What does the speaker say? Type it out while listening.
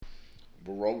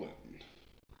We're rolling.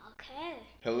 Okay.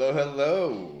 Hello,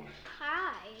 hello.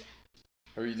 Hi.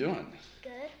 How are you doing?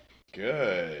 Good.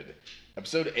 Good.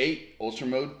 Episode 8, Ultra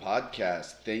Mode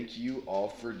Podcast. Thank you all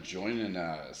for joining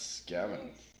us.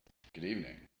 Gavin, good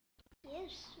evening.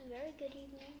 Yes, very good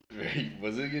evening.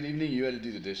 Was it a good evening? You had to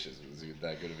do the dishes. Was it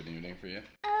that good of an evening for you?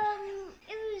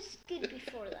 It was good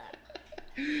before that.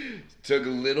 Took a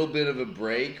little bit of a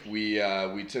break. We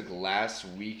took last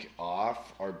week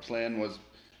off. Our plan was,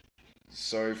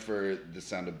 sorry for the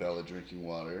sound of Bella drinking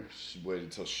water. She waited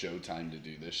until showtime to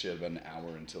do this. She had about an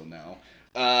hour until now.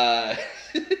 Uh,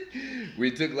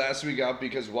 we took last week off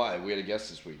because why? We had a guest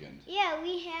this weekend. Yeah,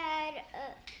 we had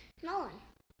Nolan.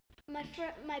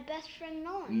 My best friend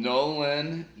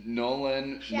Nolan.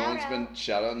 Nolan's been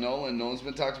shout out Nolan. Nolan's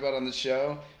been talked about on the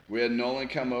show. We had Nolan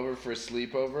come over for a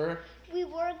sleepover. We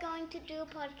were going to do a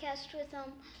podcast with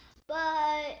him,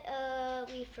 but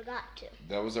we forgot to.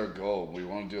 That was our goal. We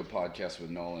want to do a podcast with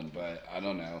Nolan, but I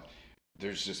don't know.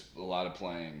 There's just a lot of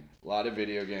playing, a lot of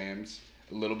video games,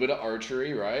 a little bit of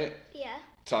archery, right? Yeah.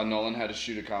 Taught Nolan how to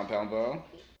shoot a compound bow.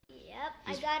 Yep,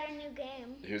 I got a new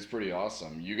game. He was pretty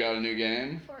awesome. You got a new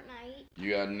game? Fortnite.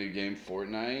 You got a new game,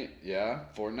 Fortnite? Yeah,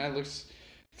 Fortnite looks,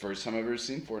 first time I've ever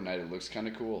seen Fortnite, it looks kind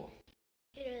of cool.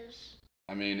 It is.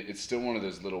 I mean, it's still one of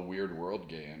those little weird world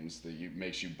games that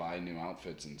makes you buy new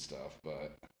outfits and stuff,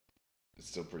 but it's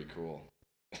still pretty cool.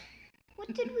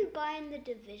 What did we buy in the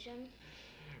Division?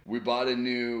 We bought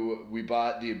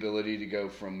the ability to go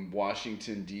from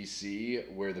Washington, D.C.,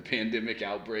 where the pandemic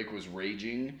outbreak was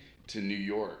raging, to New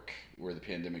York, where the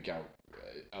pandemic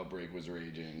outbreak was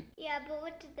raging. Yeah, but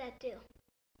what did that do?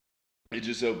 It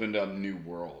just opened up new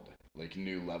world, like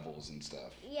new levels and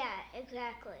stuff. Yeah,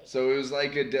 exactly. So it was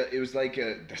like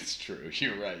that's true.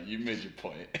 You're right. You made your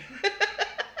point.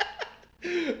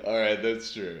 All right,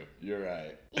 that's true. You're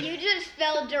right. You just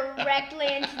fell directly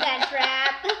into that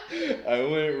trap. I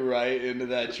went right into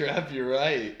that trap. You're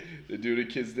right. They do it in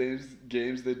kids'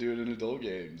 games. They do it in adult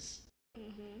games.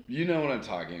 Mhm. You know what I'm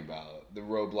talking about. The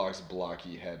Roblox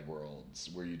blocky head worlds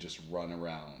where you just run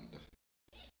around.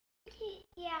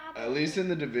 Yeah. At least in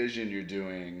the Division, you're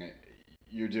doing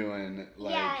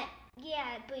like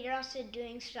Yeah, but you're also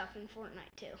doing stuff in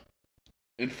Fortnite too.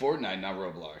 in Fortnite, not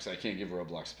Roblox. I can't give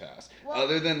Roblox a pass. Well,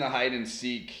 Other than the hide and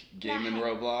seek game in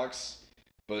Roblox,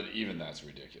 but even that's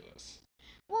ridiculous.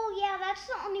 Well, yeah, that's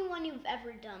the only one you've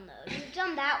ever done though. You've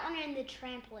done that one and the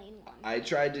trampoline one. I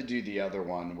tried to do the other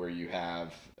one where you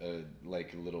have a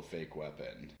little fake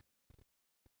weapon,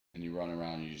 and you run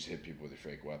around and you just hit people with a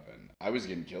fake weapon. I was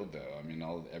getting killed though. I mean,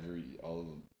 all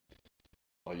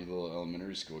you little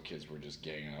elementary school kids were just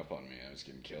ganging up on me. I was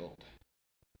getting killed.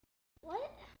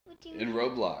 What? What do you In mean?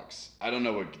 Roblox. I don't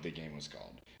know what the game was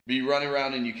called. But you run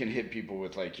around and you can hit people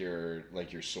with your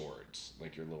swords,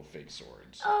 like your little fake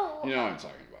swords. Oh. You know what I'm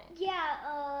talking about. Yeah,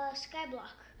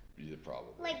 Skyblock. Yeah,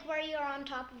 probably. Like where you're on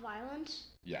top of islands?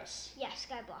 Yes. Yeah,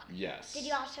 Skyblock. Yes. Did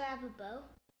you also have a bow?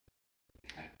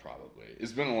 Probably.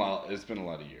 It's been a lot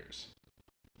of years.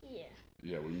 Yeah.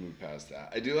 Yeah, we moved past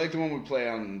that. I do like the one we play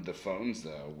on the phones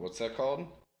though. What's that called?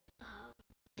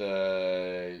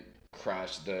 The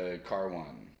car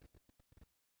one.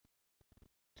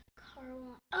 Car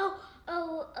one.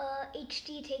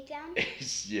 HD takedown.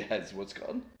 Yes, what's it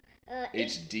called?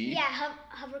 HD? Yeah,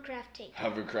 hovercraft takedown.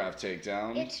 Hovercraft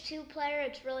takedown. It's 2-player.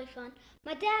 It's really fun.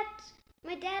 My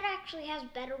dad actually has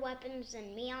better weapons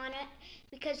than me on it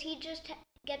because he just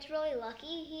gets really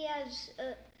lucky. He has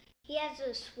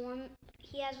a swarm.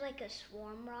 He has like a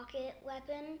swarm rocket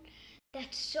weapon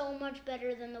that's so much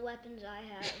better than the weapons I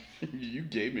have. You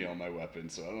gave me all my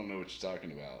weapons, so I don't know what you're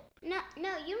talking about. No,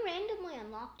 you randomly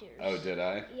unlocked yours. Oh, did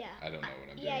I? Yeah. I don't know what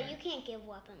I'm doing. Yeah, you can't give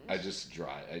weapons. I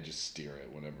just steer it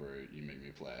whenever you make me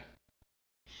play.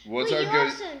 But you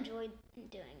also enjoy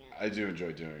doing it. I do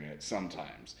enjoy doing it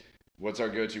sometimes. What's our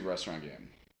go-to restaurant game?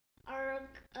 Our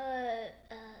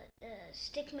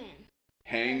Stickman.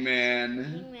 Hangman.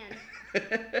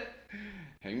 Hangman.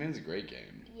 Hangman's a great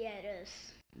game. Yeah, it is.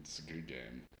 It's a good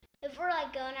game. If we're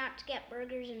like going out to get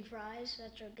burgers and fries,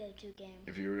 that's our go-to game.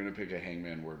 If you were gonna pick a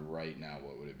Hangman word right now,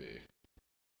 what would it be?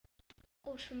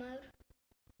 Ultra mode.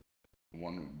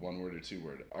 One word or 2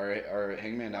 word? Our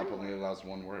Hangman app only allows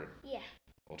 1 word. Yeah.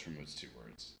 Ultra mode's 2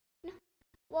 words. No.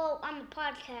 Well, on the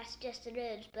podcast, yes it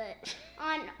is, but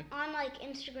on like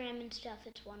Instagram and stuff,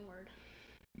 it's 1 word.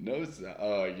 No, it's not.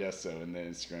 Oh, yes, so in the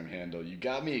Instagram handle, you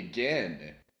got me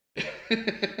again.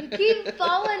 You keep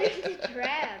falling into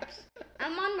traps.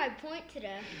 I'm on my point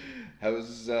today.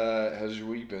 How's your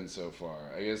week been so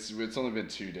far? I guess it's only been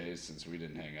 2 days since we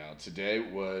didn't hang out. Today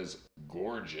was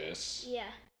gorgeous.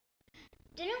 Yeah.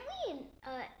 Didn't we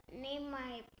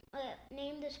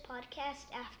name this podcast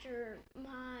after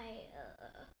my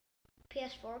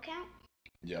PS4 account?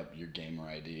 Yep, your gamer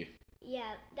ID.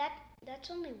 Yeah, that's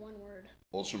only one word.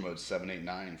 Ultra Mode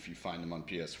 789 if you find them on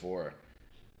PS4.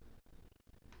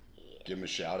 Give them a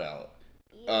shout out.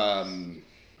 Yes.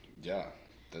 Yeah,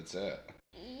 that's it.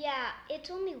 Yeah, it's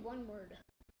only one word.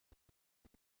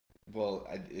 Well,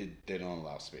 they don't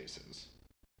allow spaces.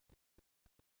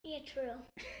 Yeah, true.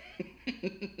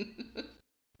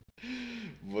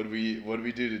 What do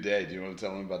we do today? Do you want to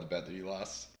tell them about the bet that you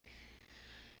lost?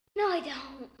 No, I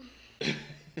don't.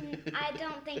 I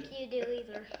don't think you do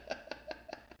either.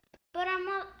 But I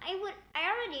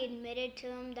already admitted to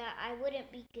him that I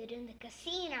wouldn't be good in the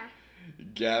casino.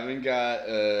 Gavin got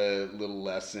a little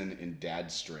lesson in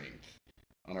dad strength.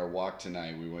 On our walk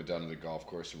tonight, we went down to the golf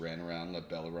course, ran around, let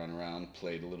Bella run around,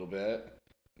 played a little bit.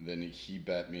 And then he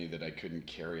bet me that I couldn't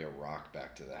carry a rock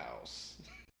back to the house.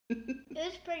 It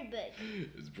was pretty big.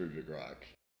 It's a pretty big rock.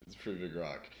 It's a pretty big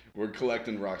rock. We're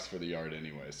collecting rocks for the yard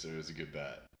anyway, so it was a good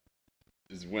bet.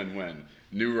 It's win-win.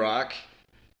 New rock,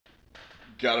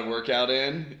 got a workout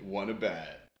in, won a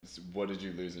bet. So what did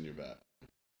you lose in your bet?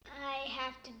 I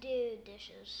have to do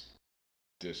dishes.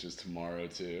 Dishes tomorrow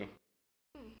too.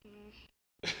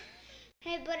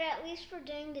 Hey, but at least for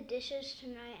doing the dishes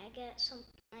tonight, I get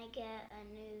a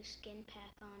new skin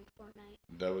pack on Fortnite.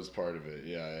 That was part of it.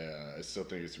 Yeah. I still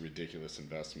think it's a ridiculous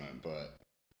investment, but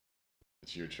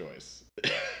it's your choice.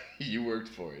 You worked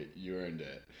for it. You earned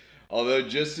it. Although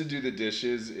just to do the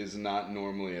dishes is not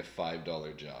normally a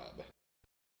 $5 job.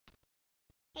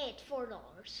 Hey, it's $4.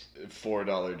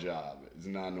 $4 job. It's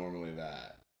not normally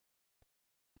that.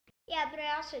 Yeah, but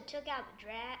I also took out the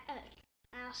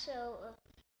I also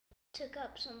took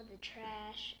up some of the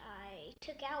trash. I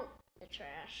took out the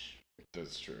trash.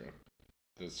 That's true.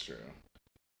 That's true.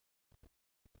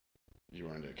 You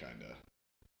earned it, kinda.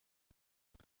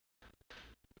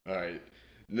 All right.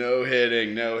 No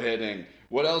hitting.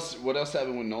 What else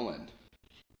happened with Nolan?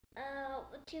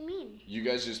 What do you mean? You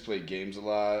guys just played games a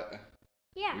lot.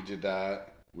 Yeah. We did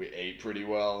that. We ate pretty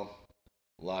well.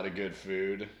 A lot of good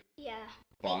food. Yeah.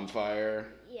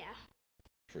 Bonfire. Yeah.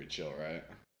 Pretty chill, right?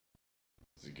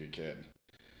 He's a good kid.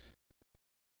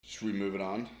 Should we move it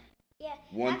on? Yeah.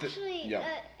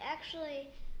 Actually,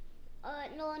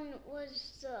 Nolan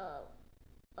was the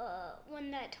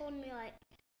one that told me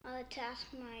to ask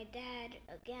my dad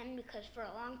again because for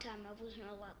a long time I wasn't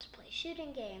allowed to play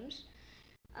shooting games.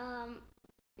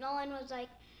 Nolan was like,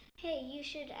 "Hey, you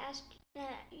should ask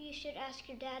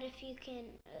your dad if you can.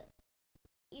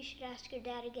 You should ask your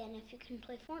dad again if you can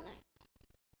play Fortnite."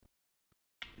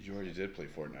 You already did play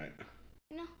Fortnite.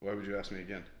 No. Why would you ask me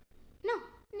again? No.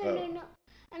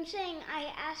 I'm saying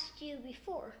I asked you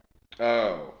before.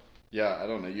 Oh, yeah, I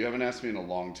don't know. You haven't asked me in a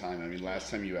long time. I mean, last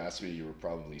time you asked me, you were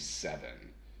probably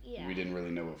 7. Yeah. We didn't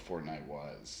really know what Fortnite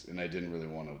was, and I didn't really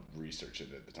want to research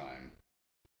it at the time.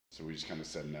 So we just kind of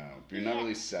said no. But you're not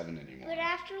really 7 anymore. But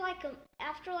after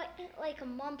a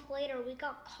month later, we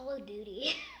got Call of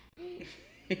Duty.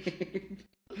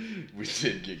 We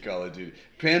did get Call of Duty.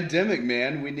 Pandemic,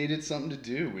 man. We needed something to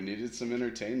do. We needed some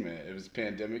entertainment. It was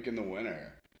pandemic in the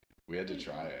winter. We had to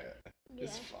try it. Yeah.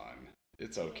 It's fun.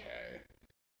 It's okay.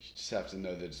 You just have to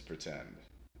know that it's pretend.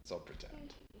 It's all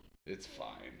pretend. It's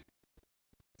fine.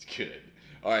 It's good.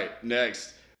 All right,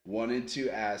 next. Wanted to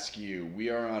ask you, we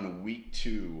are on week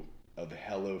 2 of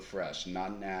HelloFresh.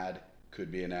 Not an ad.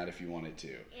 Could be an ad if you wanted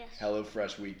to. Yes.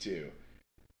 HelloFresh week 2.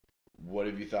 What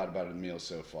have you thought about the meal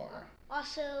so far?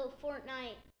 Also,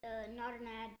 Fortnite, not an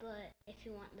ad, but if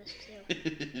you want this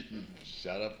too.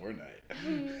 Shut up, Fortnite.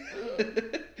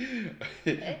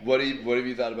 What have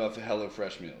you thought about the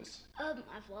HelloFresh meals?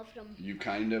 I've loved them. You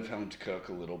kind of have to cook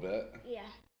a little bit. Yeah.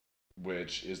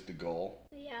 Which is the goal.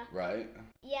 Yeah. Right?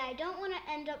 Yeah, I don't want to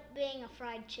end up being a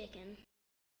fried chicken.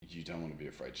 You don't want to be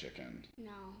a fried chicken.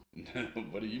 No.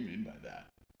 What do you mean by that?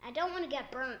 I don't want to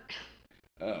get burnt.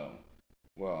 Oh.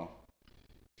 Well,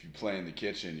 if you play in the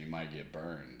kitchen, you might get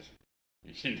burned.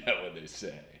 You know what they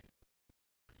say.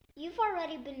 You've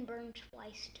already been burned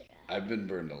twice today. I've been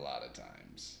burned a lot of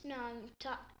times. No, I'm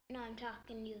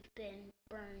talking you've been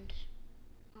burned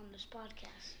on this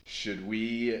podcast. Should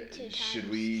we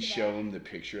today. show them the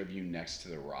picture of you next to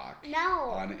the rock?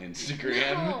 No. On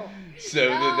Instagram? No. So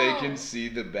that they No. can see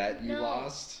the bet you No.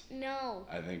 lost? No.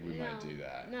 I think we might do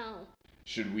that. No.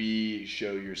 Should we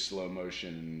show your slow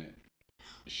motion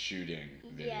shooting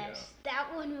video? Yes,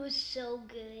 that one was so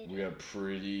good. We got a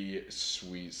pretty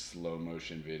sweet slow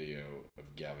motion video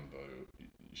of Gavin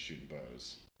shooting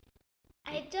bows.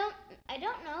 I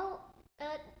don't know.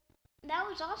 That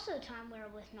was also a time we were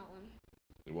with Nolan.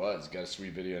 It It was. Got a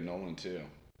sweet video of Nolan too.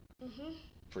 Mhm.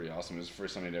 Pretty awesome. It was the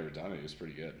first time he'd ever done it. It was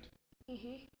pretty good.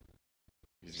 Mhm.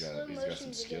 He's Slow got motion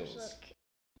some videos skills. look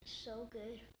so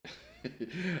good.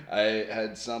 I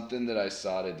had something that I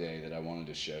saw today that I wanted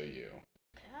to show you.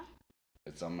 Okay.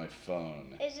 It's on my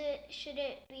phone. Should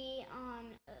it be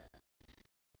on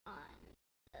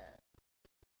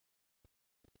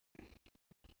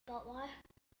Botlife?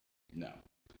 No.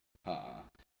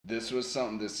 This was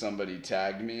something that somebody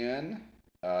tagged me in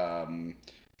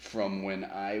from when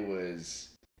I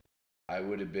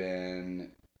would have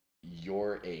been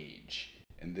your age.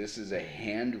 And this is a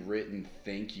handwritten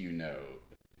thank you note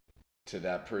to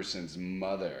that person's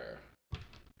mother,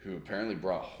 who apparently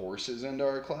brought horses into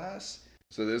our class.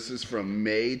 So this is from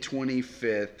May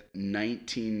 25th,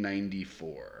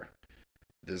 1994.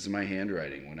 This is my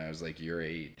handwriting when I was like your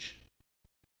age.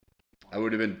 I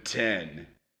would have been 10.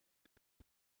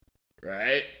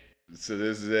 Right? So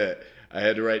this is it. I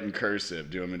had to write in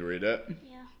cursive. Do you want me to read it?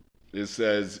 Yeah. It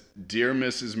says, "Dear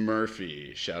Mrs.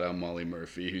 Murphy," shout out Molly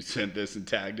Murphy who sent this and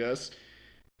tagged us.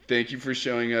 "Thank you for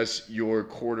showing us your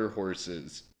quarter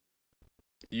horses.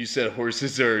 You said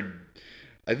horses are,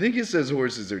 I think it says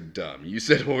horses are dumb. You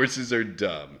said horses are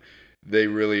dumb. They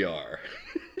really are."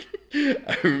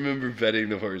 I remember petting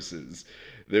the horses.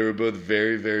 They were both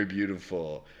very, very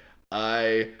beautiful.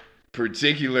 I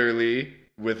particularly,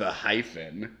 with a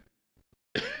hyphen,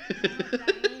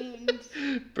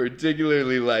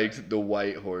 particularly liked the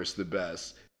white horse the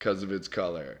best because of its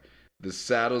color. The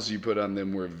saddles you put on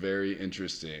them were very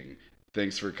interesting.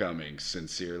 Thanks for coming.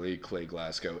 Sincerely, Clay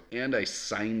Glasgow. And I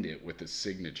signed it with a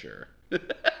signature.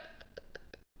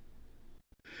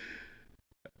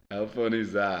 How funny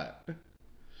is that?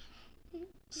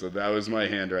 So that was my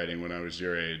handwriting when I was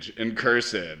your age. In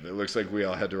cursive. It looks like we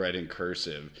all had to write in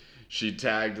cursive. She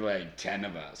tagged like 10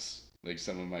 of us. Like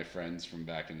some of my friends from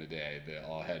back in the day. They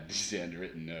all had these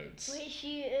handwritten notes. Wait,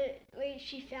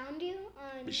 she found you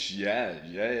on?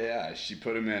 Yeah. She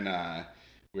put them in,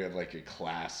 we have like a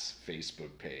class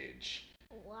Facebook page.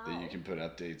 Wow. That you can put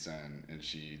updates on, and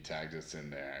she tagged us in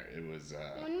there. It was,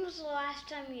 When was the last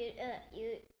time you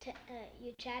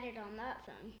chatted on that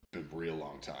phone? a real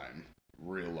long time.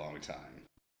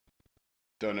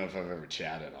 Don't know if I've ever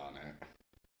chatted on it.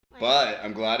 But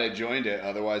I'm glad I joined it.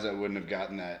 Otherwise, I wouldn't have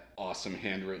gotten that awesome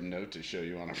handwritten note to show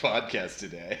you on our podcast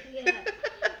today. Yeah.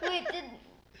 Wait,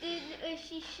 did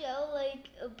she show like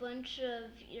a bunch of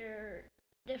your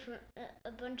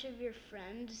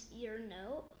friends your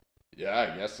note? Yeah,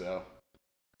 I guess so.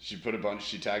 She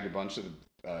tagged a bunch of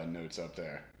notes up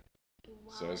there.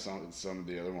 Wow. So some of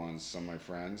the other ones, some of my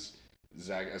friends.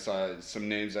 Zach, I saw some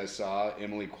names I saw.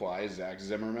 Emily Quai, Zach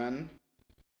Zimmerman.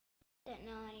 Didn't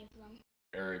know any of them.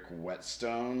 Eric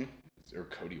Whetstone, or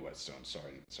Cody Whetstone.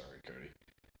 Sorry, Cody.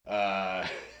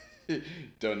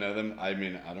 Don't know them. I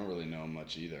mean, I don't really know them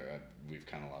much either. We've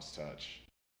kind of lost touch.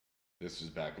 This was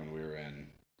back when we were in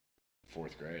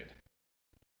 4th grade.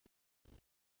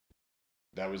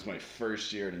 That was my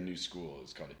first year at a new school.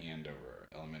 It's called Andover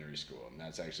Elementary School, and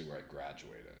that's actually where I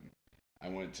graduated. I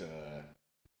went to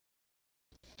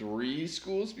 3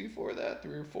 schools before that,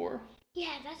 3 or 4.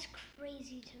 Yeah, that's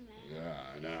crazy to me.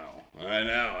 Yeah,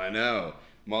 I know.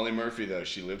 Molly Murphy, though,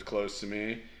 she lived close to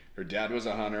me. Her dad was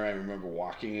a hunter. I remember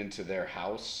walking into their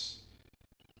house,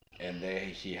 and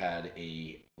he had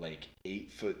a,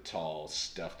 8-foot tall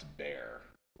stuffed bear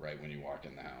right when you walk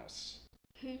in the house.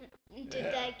 Did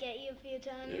that get you a few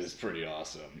times? It was pretty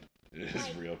awesome. It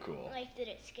was real cool. Did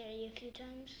it scare you a few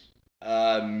times?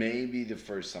 Maybe the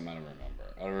first time. I don't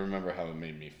remember. I don't remember how it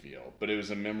made me feel, but it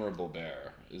was a memorable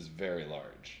bear. It was very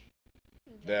large.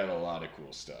 They had a lot of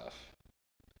cool stuff.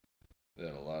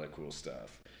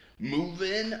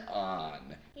 Moving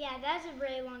on. Yeah, that's a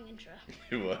very long intro.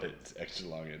 It was extra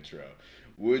long intro.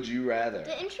 Would you rather?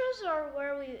 The intros are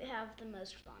where we have the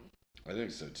most fun. I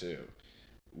think so too.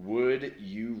 Would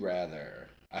you rather?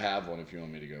 I have one if you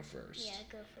want me to go first. Yeah,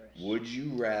 go first. Would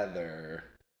you rather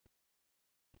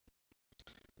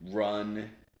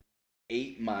run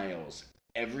 8 miles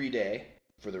every day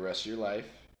for the rest of your life?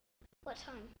 What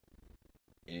time?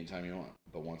 Anytime you want,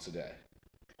 but once a day.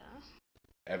 Okay.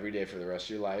 Every day for the rest of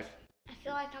your life. I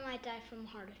feel like I might die from a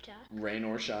heart attack. Rain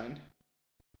or shine.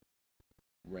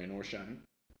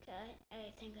 Okay,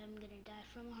 I think I'm gonna die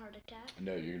from a heart attack.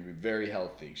 No, you're gonna be very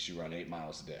healthy because you run 8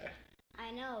 miles a day.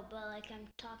 I know, but I'm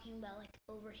talking about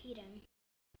overheating.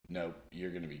 Nope,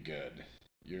 you're gonna be good.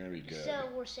 So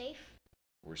we're safe?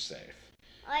 We're safe.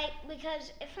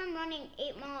 Because if I'm running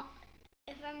 8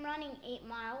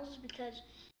 miles, because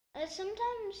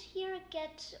sometimes here it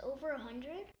gets over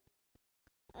 100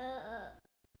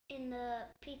 in the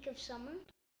peak of summer.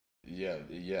 Yeah,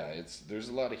 there's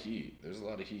a lot of heat. There's a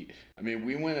lot of heat. I mean,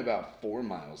 we went about 4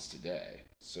 miles today,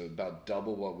 so about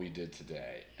double what we did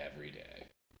today every day.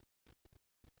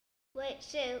 Wait,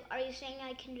 so are you saying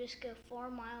I can just go 4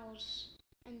 miles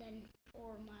and then 4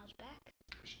 miles back?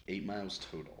 8 miles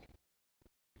total.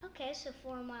 Okay, so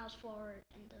 4 miles forward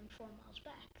and then 4 miles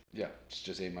back. Yeah, it's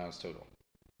just 8 miles total.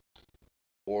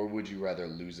 Or would you rather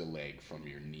lose a leg from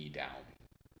your knee down?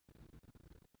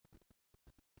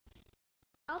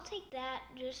 I'll take that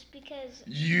just because.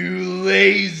 You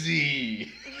lazy!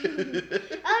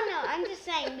 Oh no, I'm just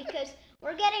saying because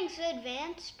we're getting so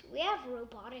advanced, we have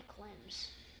robotic limbs.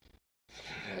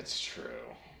 That's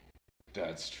true.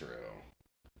 That's true.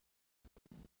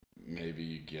 Maybe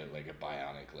you get like a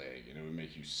bionic leg and it would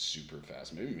make you super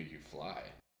fast. Maybe make you fly.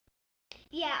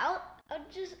 Yeah,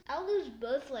 I'll lose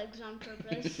both legs on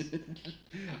purpose.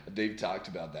 They've talked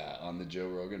about that on the Joe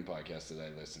Rogan podcast that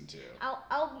I listened to.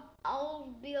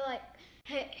 I'll be like,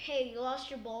 hey, you lost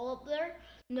your ball up there?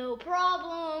 No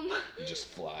problem. You just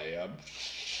fly up.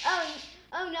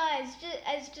 Oh no, I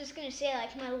was just gonna say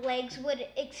like my legs would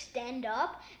extend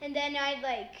up and then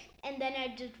I'd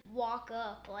just walk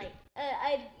up like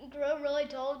I'd grow really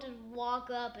tall, just walk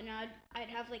up and I'd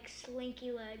have like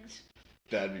slinky legs.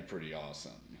 That'd be pretty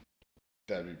awesome.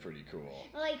 That'd be pretty cool.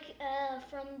 Like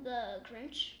from the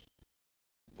Grinch.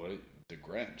 What? The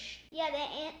Grinch? Yeah,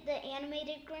 the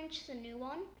animated Grinch, the new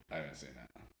one. I haven't seen that.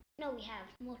 No, we have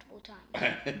multiple times.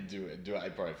 Do it. I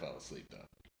probably fell asleep though.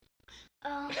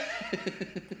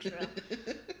 True.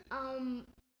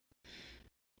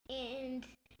 And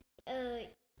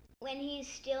when he's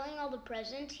stealing all the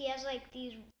presents, he has like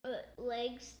these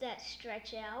legs that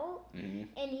stretch out, Mm-hmm.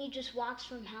 and he just walks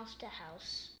from house to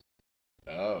house.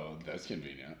 Oh, that's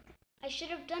convenient. I should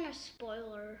have done a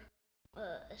spoiler.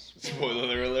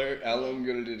 Spoiler alert! How long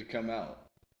ago did it come out?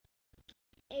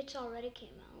 It's already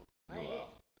came out. Oh, wow.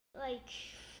 Like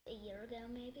a year ago,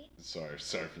 maybe. Sorry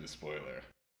for the spoiler.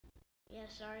 Yeah,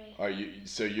 sorry. Are you?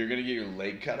 So you're gonna get your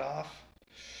leg cut off?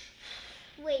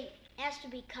 Wait, it has to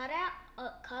be cut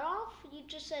off? You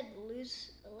just said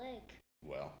lose a leg.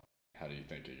 Well, how do you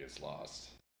think it gets lost?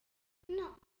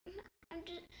 No, I'm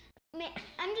just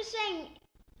saying.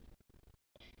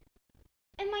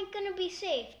 Am I gonna be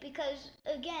safe? Because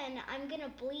again, I'm gonna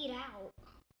bleed out.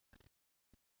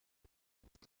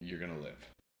 You're gonna live.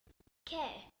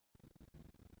 Okay.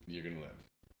 You're gonna live.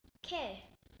 Okay.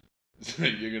 So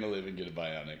you're gonna live and get a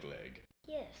bionic leg.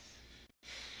 Yes.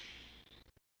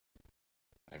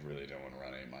 I really don't want to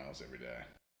run 8 miles every day.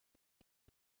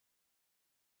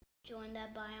 Join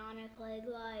that bionic leg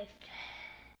life.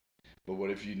 But what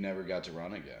if you never got to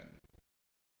run again?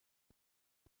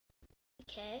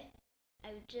 Okay.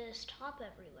 I would just hop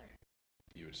everywhere.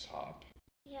 You would just hop.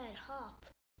 Yeah, I'd hop.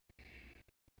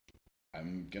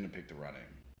 I'm gonna pick the running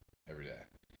every day.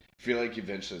 I feel like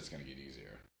eventually it's gonna get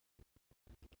easier.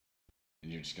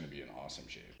 And you're just gonna be in awesome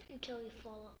shape. Until you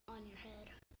fall on your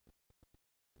head.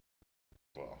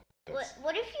 Well, that's...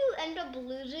 What if you end up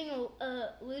losing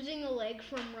a leg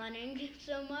from running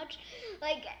so much?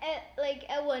 Like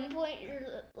at one point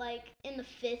you're like in the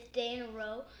 5th day in a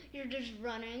row, you're just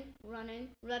running,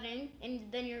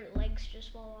 and then your legs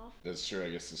just fall off. That's true. I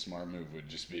guess the smart move would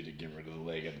just be to get rid of the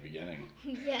leg at the beginning.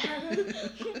 Yeah.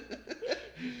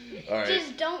 All right.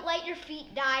 Just don't let your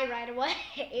feet die right away.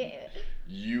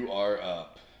 You are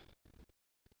up.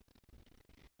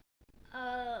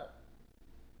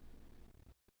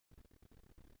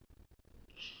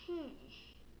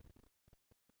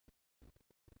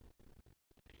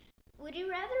 Would you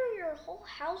rather your whole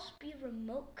house be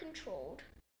remote controlled?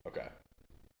 Okay.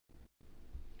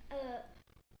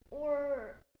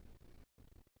 Or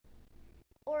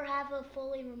have a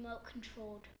fully remote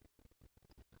controlled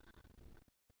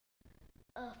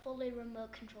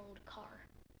car?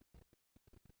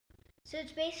 So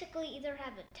it's basically either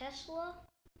have a Tesla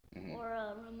Mm-hmm. or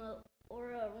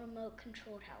a remote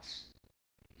controlled house.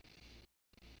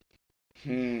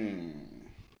 Could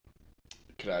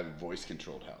I have a voice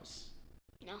controlled house?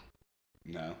 No.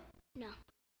 No? No.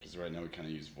 Because right now we kind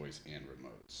of use voice and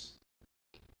remotes.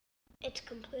 It's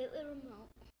completely remote.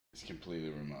 It's completely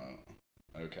remote.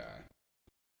 Okay.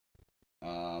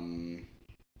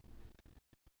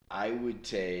 I would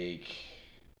take...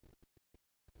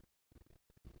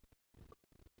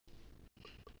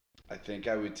 I think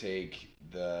I would take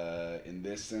in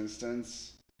this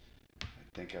instance, I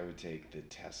think I would take the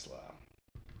Tesla.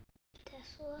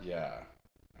 Tesla? Yeah.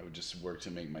 I would just work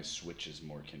to make my switches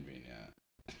more convenient.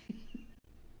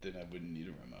 Then I wouldn't need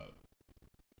a remote.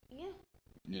 Yeah.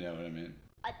 You know what I mean?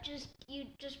 You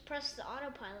just press the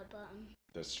autopilot button.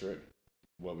 That's true.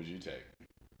 What would you take?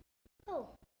 Oh.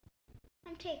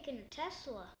 I'm taking a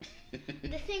Tesla.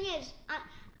 The thing is,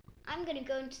 I'm gonna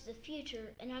go into the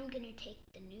future and I'm gonna take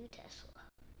the new Tesla.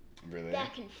 Really?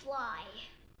 That can fly.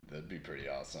 That'd be pretty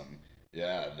awesome.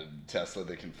 Yeah, the Tesla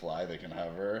that can fly, that can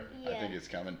hover. I Yeah. think it's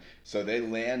coming. So they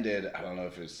landed, I don't know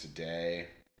if it was today,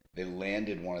 they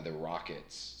landed one of the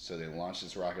rockets. So they launched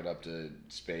this rocket up to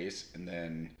space, and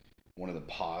then one of the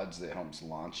pods that helps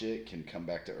launch it can come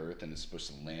back to Earth and it's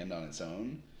supposed to land on its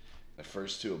own. The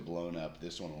first two have blown up.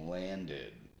 This one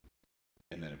landed,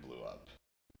 and then it blew up.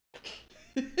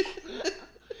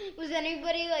 Was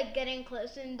anybody like getting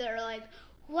close and they're like,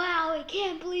 wow, I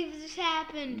can't believe this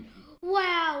happened.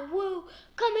 Wow, whoa,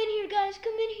 come in here, guys,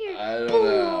 come in here. I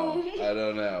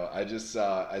don't know.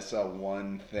 I saw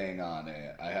one thing on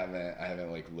it. I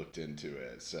haven't like looked into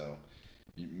it. So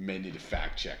you may need to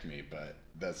fact check me, but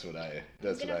that's what I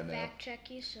know. I'm gonna fact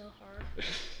check you so hard.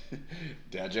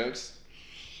 Dad jokes?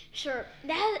 Sure.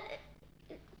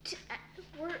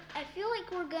 I feel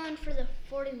like we're going for the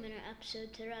 40-minute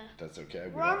episode today. That's okay.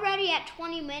 We're already at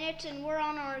 20 minutes and we're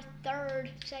on our third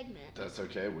segment. That's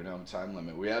okay. We don't have a time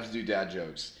limit. We have to do dad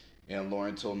jokes. And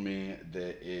Lauren told me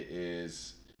that it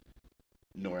is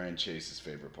Nora and Chase's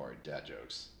favorite part, dad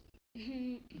jokes.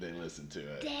 They listen to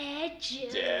it. Dad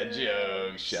jokes. Dad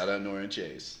jokes. Shout out Nora and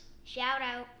Chase. Shout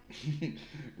out.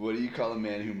 What do you call a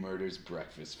man who murders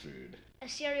breakfast food? A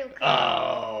serial killer.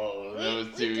 Oh, that was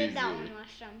too easy. We did that one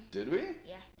last time. Did we?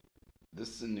 Yeah. This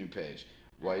is a new page.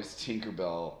 Why is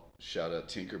Tinkerbell, shout out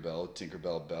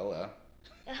Tinkerbell Bella.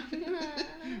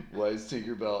 Why is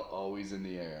Tinkerbell always in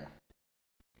the air?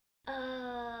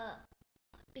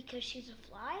 Because she's a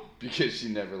fly? Because she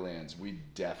never lands. We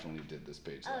definitely did this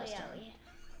page last time.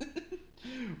 Yeah.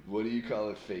 What do you call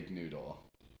a fake noodle?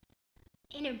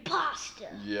 An imposter.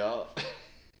 Yeah.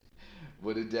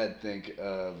 What did Dad think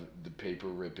of the paper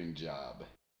ripping job?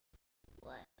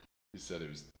 What? He said it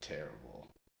was terrible.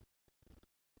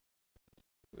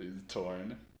 It was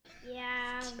torn.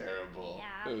 Yeah. It's terrible.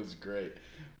 Yeah. It was great.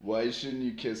 Why shouldn't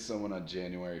you kiss someone on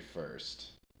January 1st?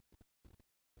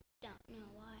 Don't know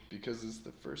why. Because it's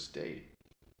the first date.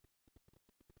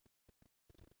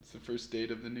 It's the first date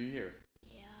of the new year.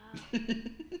 Yeah.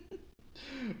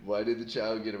 Why did the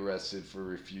child get arrested for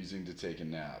refusing to take a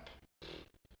nap?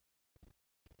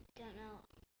 Don't know.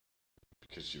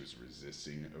 Because she was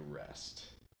resisting arrest.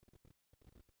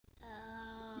 Oh.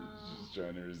 She's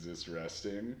trying to resist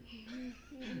resting.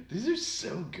 These are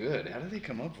so good. How do they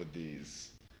come up with these?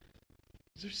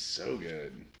 These are so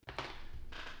good.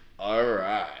 All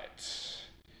right.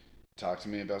 Talk to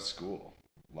me about school.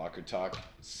 Locker talk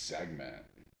segment.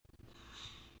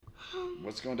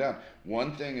 What's going down?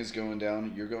 One thing is going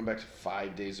down. You're going back to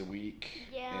 5 days a week.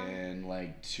 Yeah. In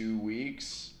like 2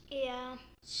 weeks. Yeah.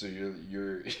 So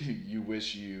you're you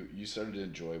wish you started to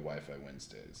enjoy Wi-Fi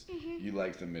Wednesdays. Mm-hmm. You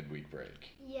like the midweek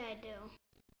break. Yeah, I do.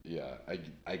 Yeah,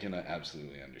 I can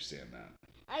absolutely understand that.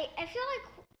 I feel like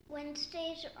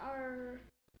Wednesdays are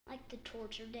like the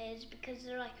torture days because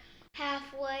they're like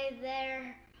halfway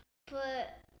there,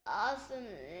 but awesome.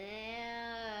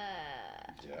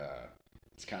 Yeah.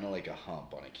 It's kind of like a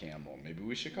hump on a camel. Maybe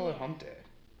we should call it hump day.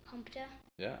 Hump day?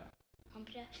 Yeah. Hump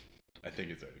day? I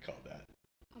think it's already called that.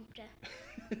 Hump day.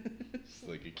 It's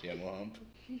like a camel hump.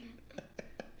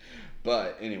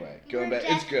 But anyway, going back,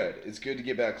 it's good. It's good to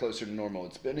get back closer to normal.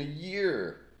 It's been a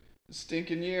year. A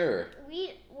stinking year.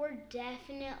 We're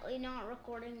definitely not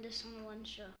recording this on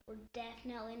Wednesday. We're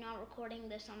definitely not recording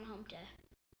this on hump day.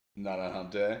 Not on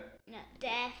hump day? No,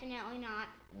 definitely not.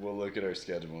 We'll look at our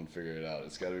schedule and figure it out.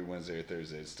 It's got to be Wednesday or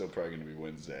Thursday. It's still probably going to be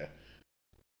Wednesday.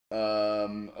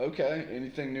 Okay.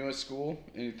 Anything new at school?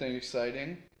 Anything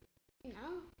exciting?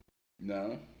 No.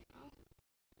 No?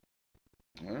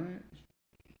 No.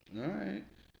 All right.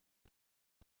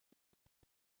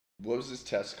 What was this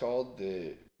test called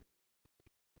that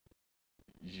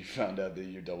you found out that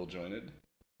you're double jointed?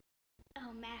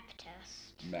 Oh, map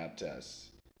test. Map test.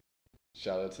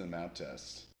 Shout out to the map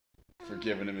test for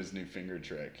giving him his new finger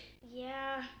trick.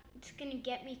 Yeah, it's gonna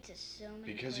get me to so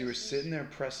many Because you were places. sitting there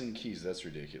pressing keys. That's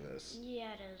ridiculous.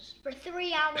 Yeah, it is. For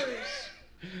 3 hours.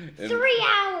 M- 3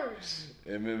 hours!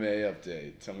 MMA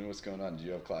update. Tell me what's going on. Did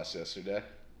you have class yesterday?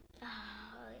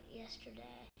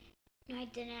 Yesterday. No, I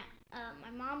didn't. My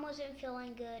mom wasn't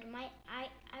feeling good.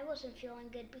 I wasn't feeling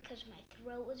good because my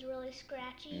throat was really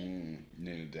scratchy.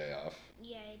 Need a day off.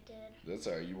 Yeah, I did. That's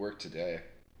alright. You worked today,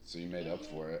 so you made up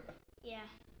for it. Yeah.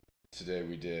 Today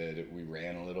we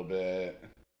ran a little bit,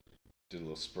 did a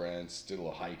little sprints, did a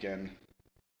little hiking,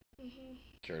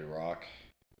 carried a rock.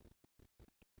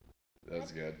 That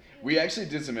was good. We actually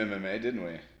did some MMA, didn't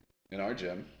we? In our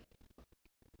gym.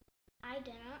 I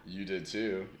didn't. You did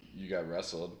too. You got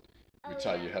wrestled. We Oh,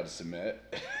 taught yeah. you how to submit.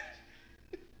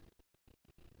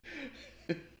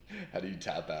 How do you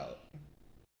tap out?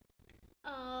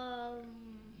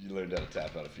 You learned how to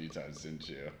tap out a few times, didn't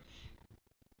you?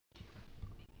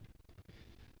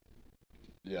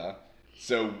 Yeah.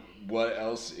 So, what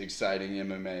else exciting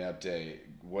MMA update?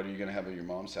 What are you gonna have at your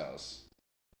mom's house?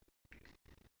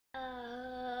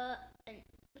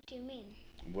 what do you mean?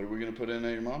 What are we gonna put in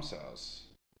at your mom's house?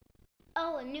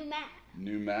 Oh, a new mat.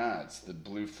 New mats, the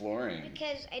blue flooring.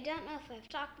 Because I don't know if I've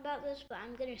talked about this, but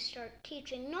I'm gonna start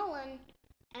teaching Nolan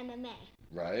MMA.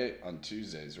 Right? On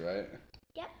Tuesdays, right?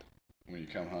 Yep. When you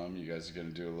come home, you guys are gonna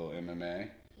do a little MMA.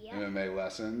 Yep. MMA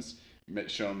lessons.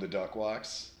 Show them the duck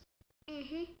walks.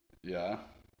 Mhm. Yeah.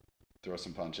 Throw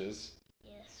some punches.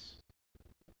 Yes.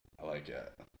 I like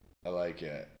it. I like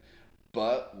it.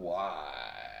 But why?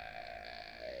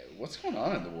 What's going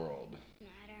on in the world?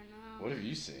 I don't know. What have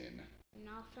you seen?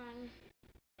 Nothing.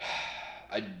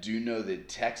 I do know that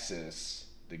Texas,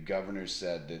 the governor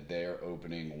said that they're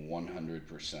opening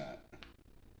 100%.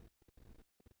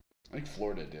 I think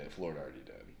Florida did. Florida already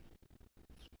did.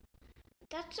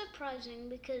 That's surprising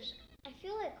because I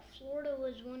feel like Florida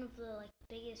was one of the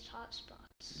biggest hot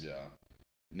spots. Yeah.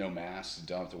 No mask.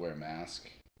 Don't have to wear a mask.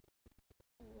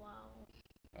 Wow.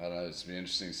 I don't know. It's be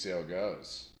interesting to see how it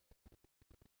goes.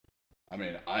 I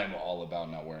mean, I'm all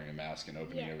about not wearing a mask and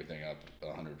opening everything up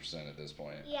 100% at this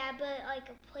point. Yeah, but a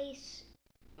place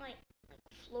like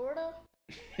Florida.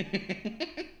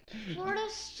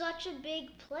 Florida's such a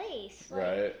big place.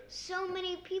 Right. So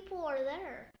many people are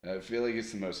there. I feel like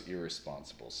it's the most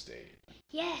irresponsible state.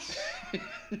 Yes.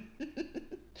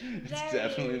 It's Very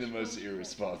definitely the most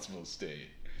irresponsible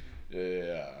state.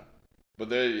 Yeah. But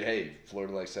hey,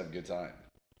 Florida likes to have a good time.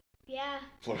 Yeah.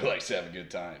 Florida likes to have a good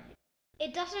time.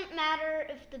 It doesn't matter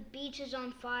if the beach is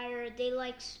on fire. They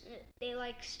like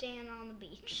staying on the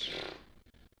beach.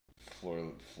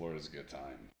 Florida's a good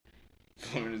time.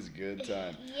 Florida's a good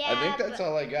time. Yeah, I think that's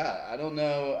all I got. I don't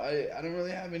know. I don't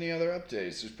really have any other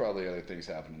updates. There's probably other things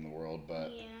happening in the world,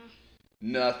 but yeah.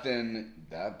 nothing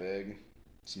that big.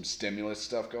 Some stimulus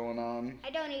stuff going on.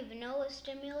 I don't even know what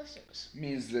stimulus is.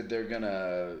 Means that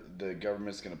the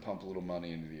government's gonna pump a little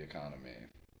money into the economy.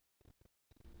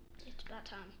 It's about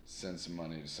time. Send some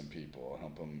money to some people,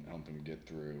 help them get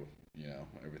through,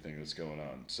 everything that's going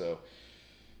on. So,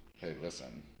 hey,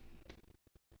 listen,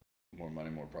 more money,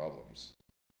 more problems.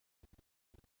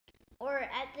 Or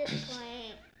at this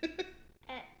point,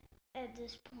 at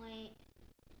this point,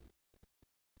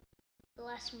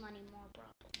 less money, more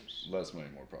problems. Less money,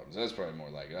 more problems. That's probably more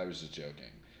like it. I was just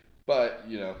joking. But,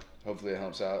 hopefully it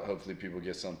helps out. Hopefully people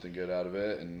get something good out of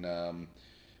it. And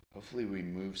hopefully we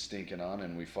move stinking on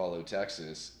and we follow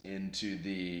Texas into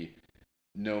the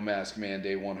no mask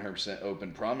mandate 100%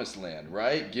 open promised land,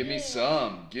 right? Give me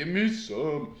some. Give me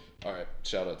some. All right.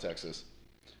 Shout out Texas.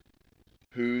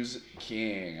 Who's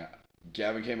king?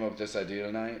 Gavin came up with this idea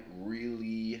tonight.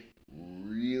 Really,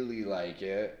 really like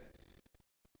it.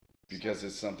 Because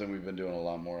it's something we've been doing a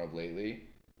lot more of lately.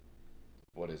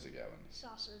 What is it, Gavin?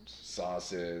 Sausage.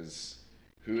 Sauces.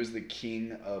 Who is the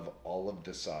king of all of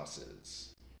the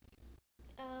sauces?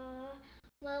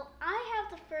 Well, I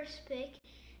have the first pick.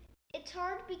 It's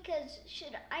hard because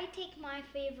should I take my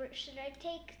favorite? Should I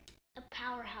take the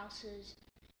powerhouses?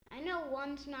 I know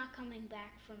one's not coming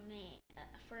back for me,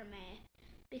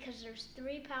 because there's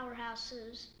 3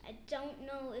 powerhouses. I don't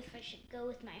know if I should go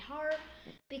with my heart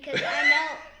because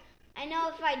I know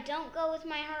if I don't go with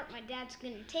my heart, my dad's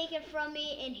gonna take it from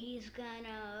me, and he's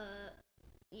gonna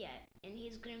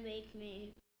make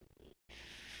me.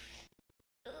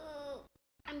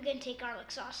 I'm gonna take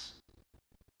garlic sauce.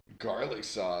 Garlic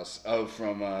sauce. Oh,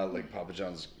 from Papa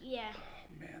John's. Yeah. Oh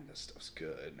man, this stuff's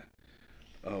good.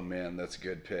 Oh man, that's a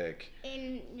good pick.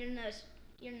 And your next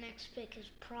pick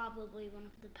is probably one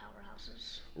of the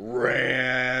powerhouses.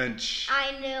 Ranch.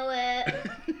 I knew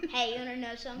it. Hey, you wanna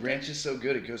know something? Ranch is so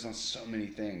good. It goes on so many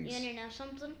things. You wanna know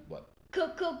something? What?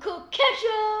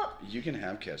 Ketchup. You can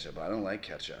have ketchup. I don't like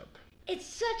ketchup. It's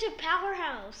such a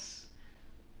powerhouse.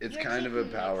 It's You're kind of a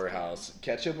taking the powerhouse.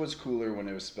 Ketchup was cooler when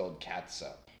it was spelled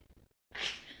catsup.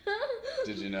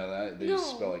 Did you know that? They used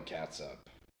to spell it catsup.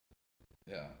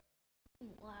 Yeah.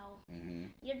 Wow.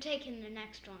 Mhm. You're taking the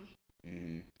next one.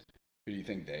 Mhm. Who do you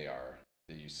think they are?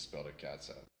 That used to spell it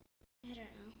catsup. I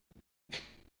don't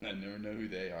know. I never know who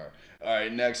they are. All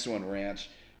right, next one,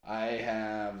 ranch. I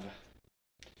have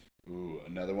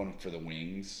another one for the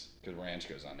wings, because ranch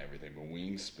goes on everything, but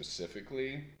wings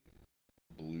specifically,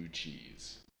 blue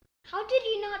cheese. How did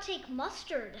you not take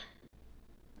mustard?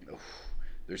 Oof.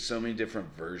 There's so many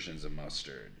different versions of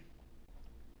mustard.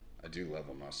 I do love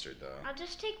a mustard though. I'll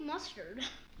just take mustard.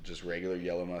 Just regular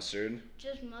yellow mustard?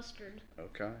 Just mustard.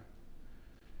 Okay.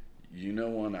 You know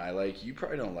one I like? You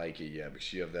probably don't like it yet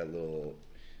because you have that little,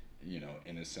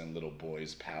 innocent little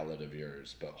boy's palate of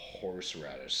yours, but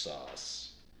horseradish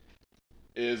sauce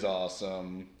is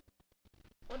awesome.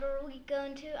 What are we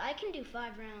going to? I can do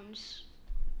 5 rounds.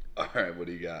 Alright, what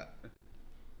do you got?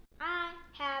 I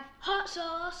have hot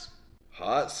sauce.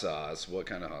 Hot sauce? What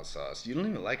kind of hot sauce? You don't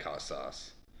even like hot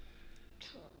sauce.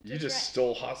 You just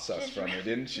stole hot sauce from me,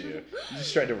 didn't you? You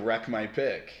just tried to wreck my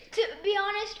pick. To be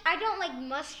honest, I don't like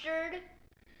mustard.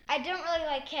 I don't really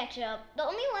like ketchup. The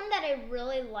only one that I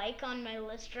really like on my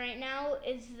list right now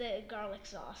is the garlic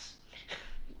sauce.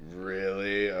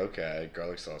 Really? Okay.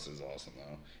 Garlic sauce is awesome,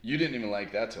 though. You didn't even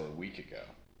like that till a week ago.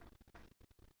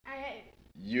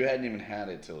 You hadn't even had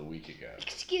it till a week ago.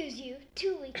 Excuse you,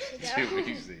 2 weeks ago. 2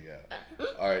 weeks ago.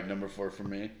 All right, number 4 for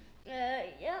me.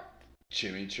 Yep.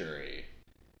 Chimichurri.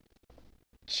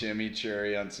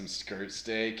 Chimichurri on some skirt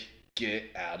steak.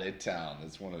 Get out of town.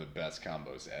 That's one of the best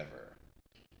combos ever.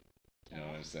 You know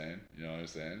what I'm saying? You know what I'm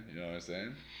saying? You know what I'm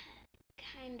saying?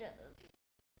 Kind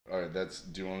of. All right,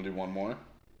 do you want to do one more?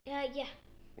 Yeah.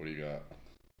 What do you got?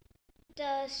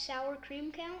 Does sour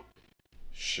cream count?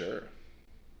 Sure.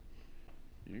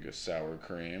 You can go sour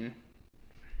cream.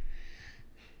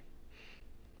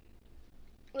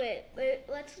 Wait,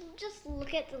 let's just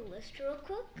look at the list real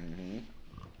quick. Mm-hmm.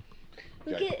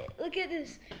 Look at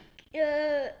this.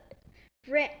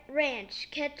 Ranch,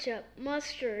 ketchup,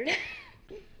 mustard.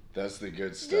 That's the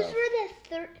good stuff. These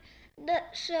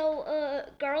were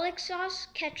garlic sauce,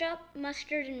 ketchup,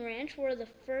 mustard, and ranch were the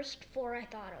first 4 I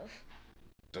thought of.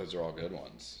 Those are all good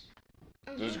ones.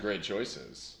 Those are great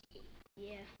choices.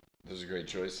 Yeah. Those are great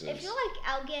choices. I feel like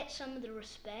I'll get some of the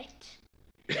respect.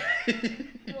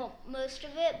 Well, most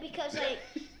of it, because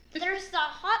there's the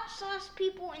hot sauce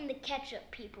people and the ketchup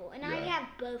people, and I have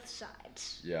both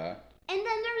sides. Yeah. And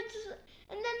then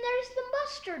there's the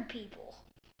mustard people.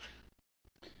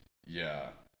 Yeah.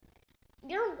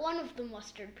 You're one of the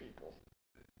mustard people.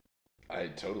 I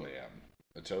totally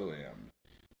am.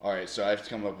 All right, so I have to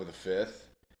come up with a 5th.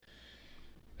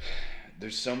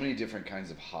 There's so many different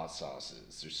kinds of hot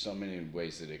sauces. There's so many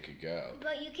ways that it could go.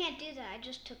 But you can't do that. I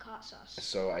just took hot sauce.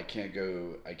 So I can't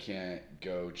go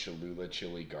Cholula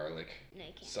chili garlic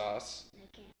sauce. No, you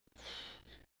can't.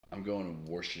 I'm going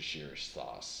Worcestershire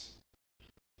sauce.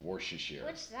 Worcestershire.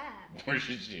 What's that?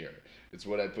 Worcestershire. It's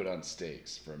what I put on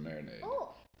steaks for a marinade.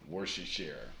 Oh.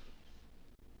 Worcestershire.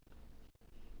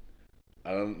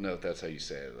 I don't know if that's how you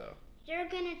say it though. You're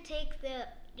gonna take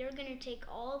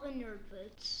all the nerd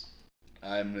votes.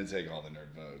 I'm gonna take all the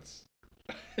nerd votes.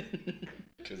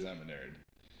 Because I'm a nerd.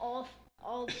 All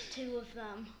 2 of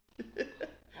them.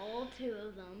 All 2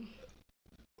 of them.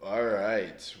 All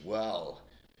right. Well,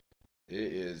 it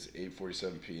is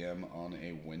 8:47 p.m. on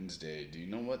a Wednesday. Do you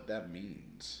know what that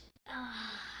means?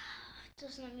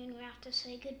 Doesn't that mean we have to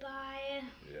say goodbye?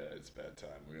 Yeah, it's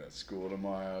bedtime. We got school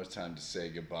tomorrow. It's time to say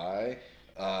goodbye.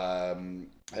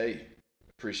 Hey,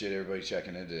 appreciate everybody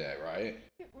checking in today, right?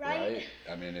 Right.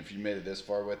 I mean, if you made it this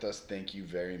far with us, thank you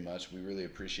very much. We really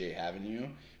appreciate having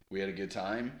you. We had a good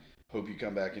time. Hope you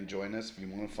come back and join us. If you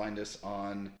want to find us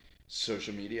on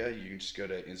social media, you can just go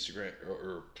to Instagram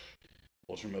or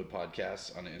Ultra Mode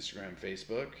Podcasts on Instagram,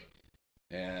 Facebook,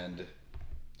 and,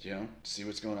 see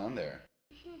what's going on there.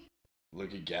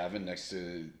 Look at Gavin next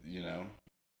to,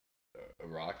 a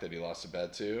rock that he lost a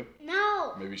bet to.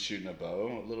 No. Maybe shooting a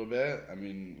bow a little bit. I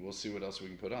mean, we'll see what else we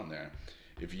can put on there.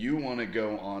 If you want to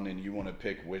go on and you want to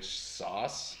pick which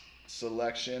sauce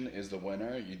selection is the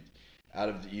winner, out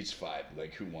of each 5,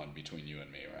 like who won between you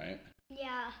and me, right?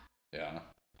 Yeah. Yeah.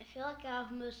 I feel like I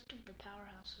have most of the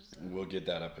powerhouses though. We'll get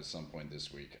that up at some point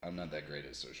this week. I'm not that great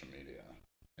at social media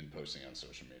and posting on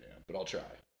social media, but I'll try.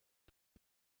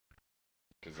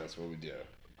 Because that's what we do.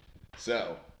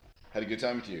 So, had a good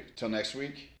time with you. Till next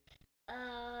week.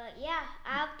 Yeah.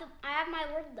 I have my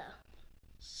word though.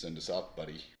 Send us off,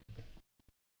 buddy.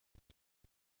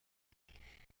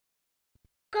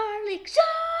 Garlic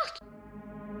sauce!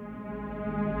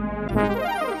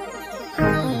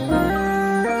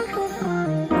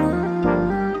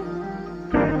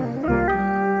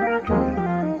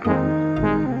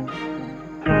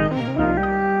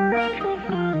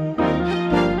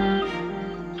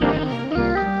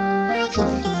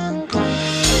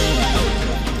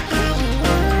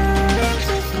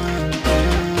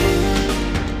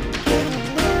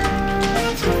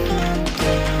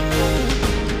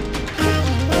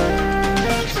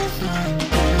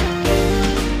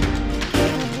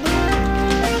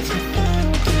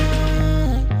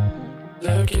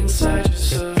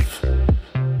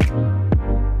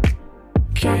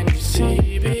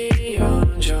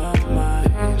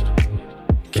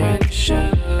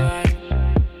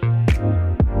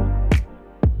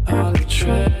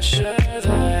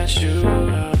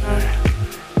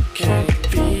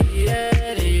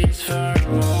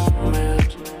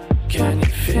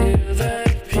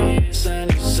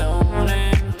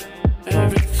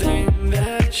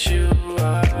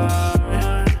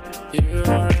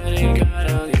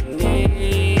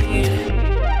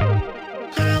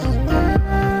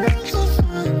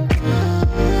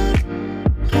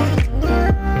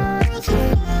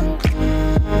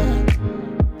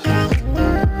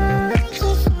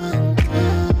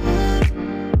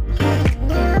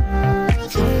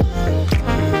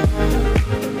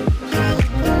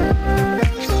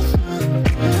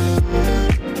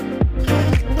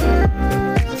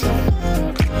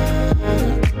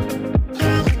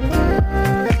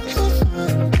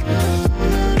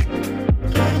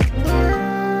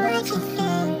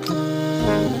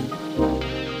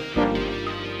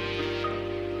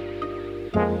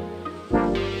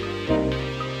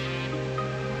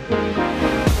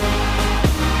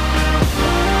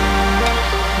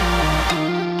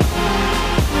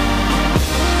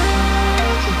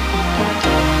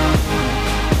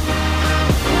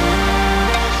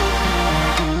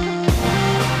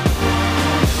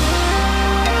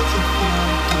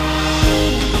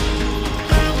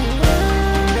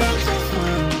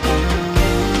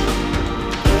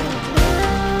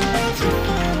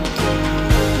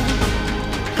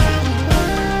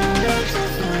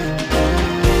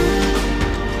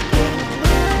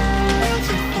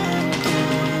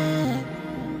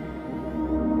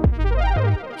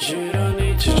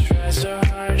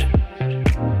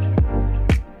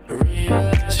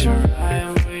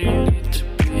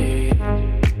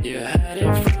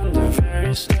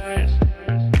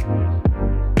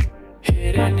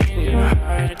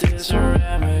 There's a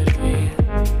remedy.